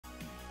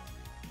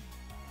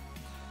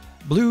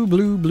Blue,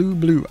 blue, blue,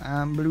 blue.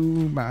 I'm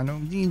blue, but I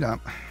don't need up.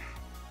 I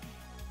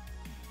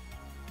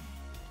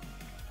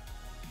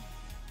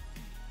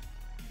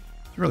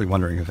was really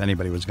wondering if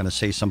anybody was going to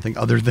say something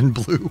other than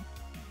blue.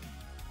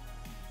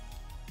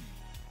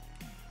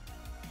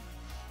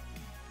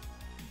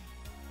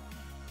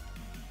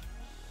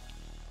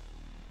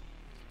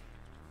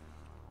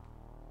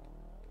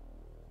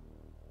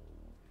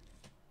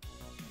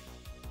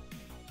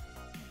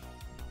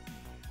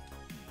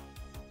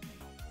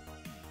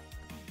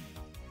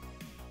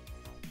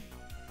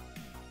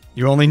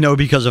 You only know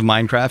because of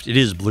Minecraft? It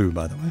is blue,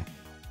 by the way.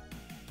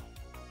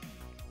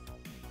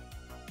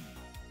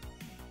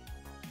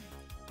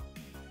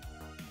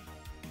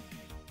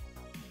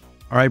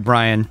 All right,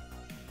 Brian.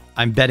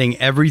 I'm betting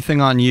everything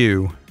on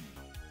you.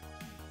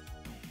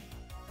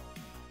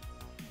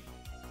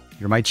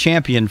 You're my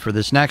champion for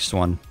this next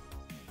one.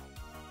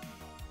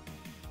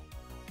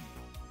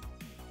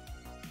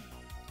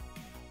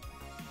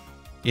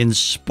 In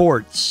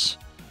sports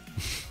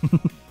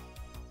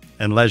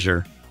and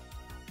leisure,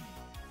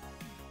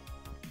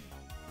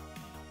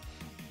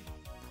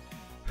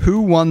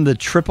 who won the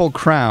Triple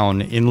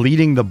Crown in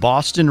leading the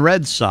Boston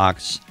Red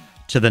Sox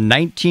to the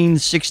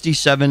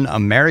 1967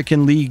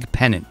 American League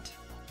pennant?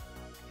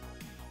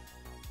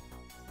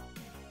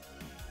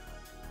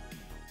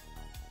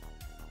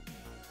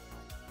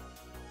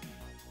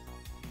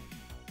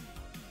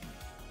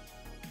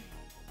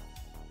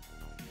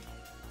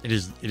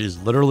 It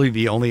is literally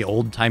the only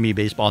old-timey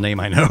baseball name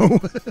I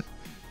know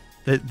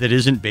that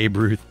isn't Babe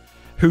Ruth.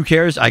 Who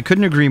cares? I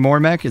couldn't agree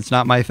more, Mech. It's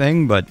not my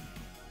thing, but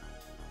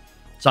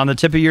it's on the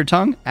tip of your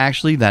tongue.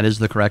 Actually, that is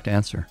the correct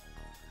answer.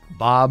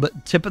 Bob,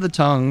 tip of the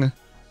tongue.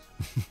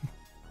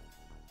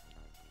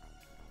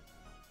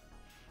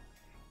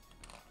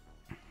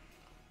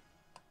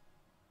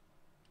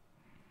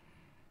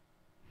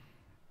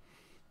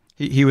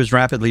 He was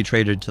rapidly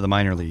traded to the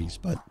minor leagues,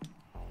 but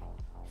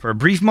for a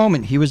brief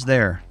moment, he was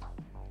there.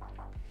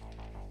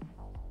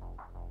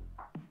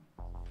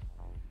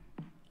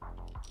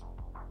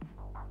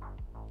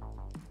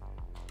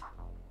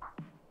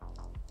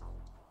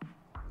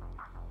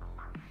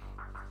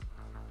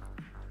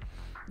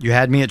 You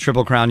had me at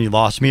Triple Crown. You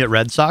lost me at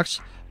Red Sox.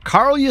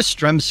 Carl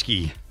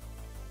Yastrzemski.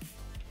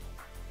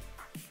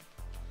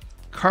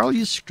 Carl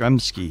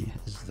Yastrzemski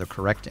is the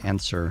correct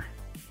answer.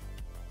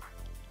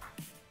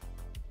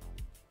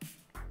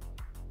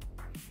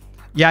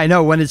 Yeah, I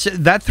know. When it's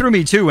that threw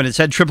me too when it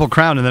said Triple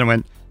Crown and then it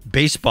went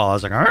baseball. I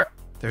was like, all right,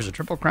 there's a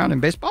Triple Crown in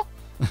baseball?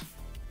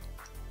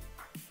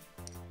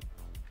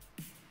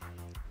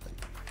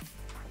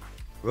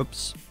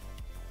 Whoops.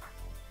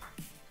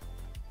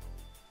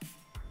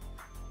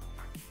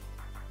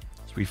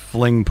 So we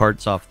fling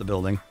parts off the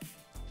building.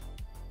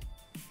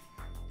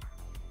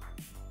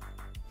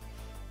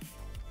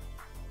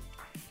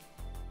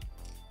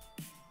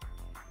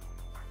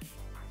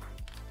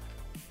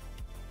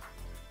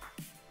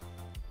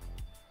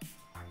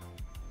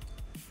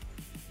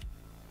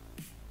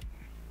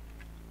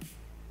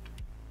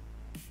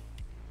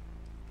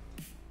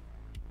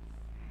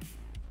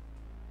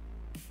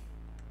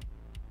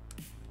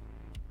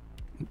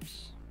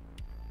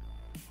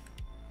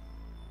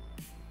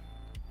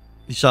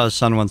 You saw his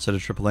son once at a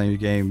AAA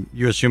game.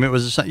 You assume it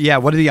was his son? Yeah,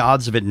 what are the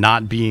odds of it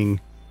not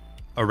being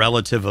a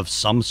relative of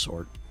some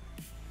sort?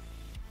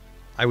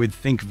 I would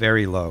think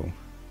very low.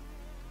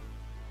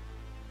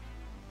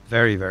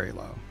 Very, very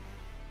low.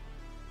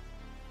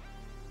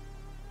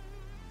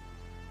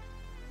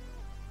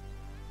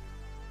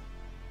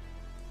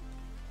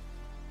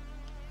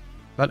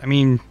 But, I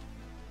mean,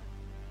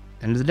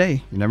 end of the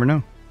day, you never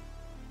know.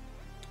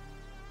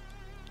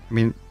 I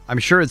mean, I'm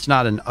sure it's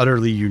not an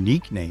utterly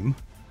unique name.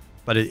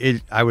 But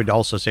I would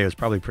also say it was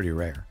probably pretty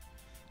rare.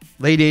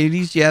 Late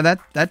 80s, yeah,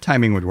 that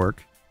timing would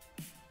work.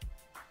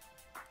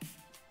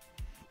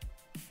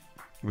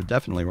 Would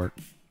definitely work.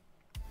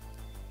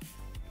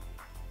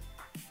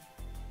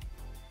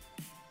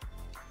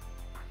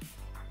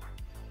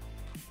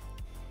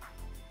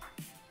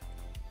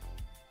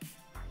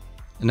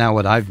 And now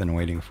what I've been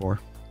waiting for.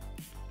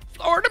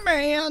 Florida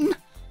Man! There's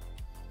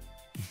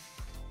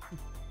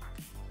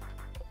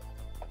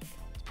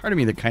part of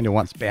me that kind of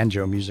wants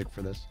banjo music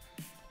for this.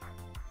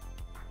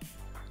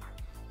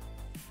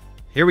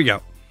 Here we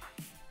go.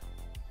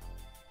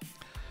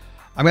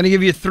 I'm going to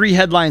give you 3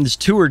 headlines.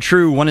 2 are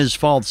true, 1 is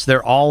false.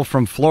 They're all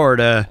from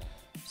Florida,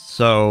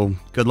 so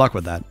good luck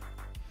with that.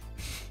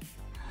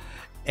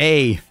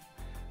 A.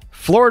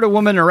 Florida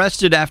woman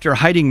arrested after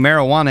hiding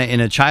marijuana in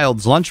a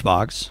child's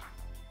lunchbox.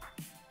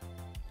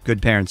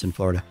 Good parents in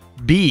Florida.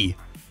 B.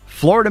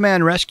 Florida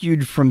man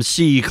rescued from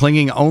sea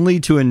clinging only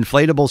to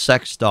inflatable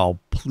sex doll.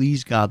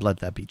 Please, God, let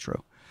that be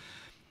true.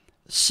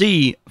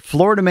 C.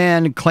 Florida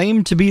man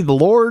claimed to be the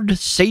Lord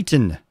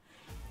Satan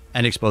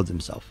and exposed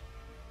himself.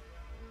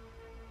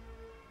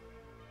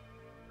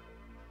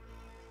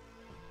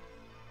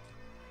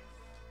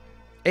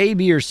 A,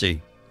 B, or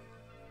C?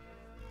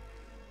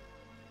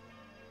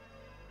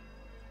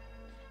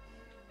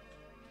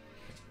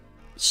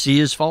 C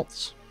is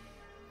false.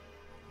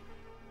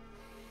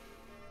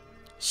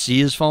 C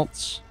is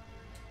false.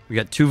 We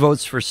got 2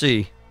 votes for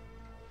C.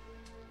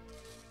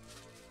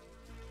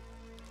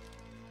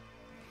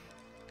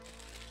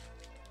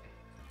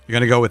 You're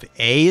going to go with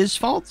A is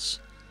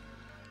false?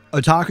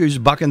 Otaku's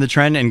bucking the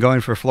trend and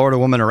going for Florida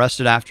woman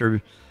arrested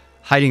after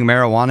hiding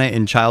marijuana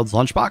in child's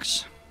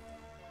lunchbox.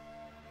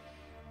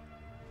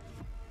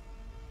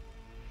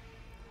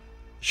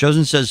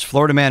 Shozen says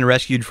Florida man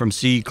rescued from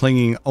sea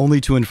clinging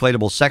only to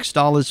inflatable sex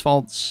doll is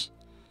false.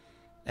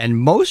 And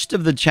most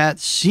of the chat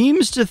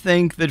seems to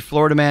think that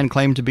Florida man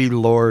claimed to be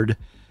Lord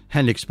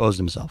and exposed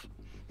himself.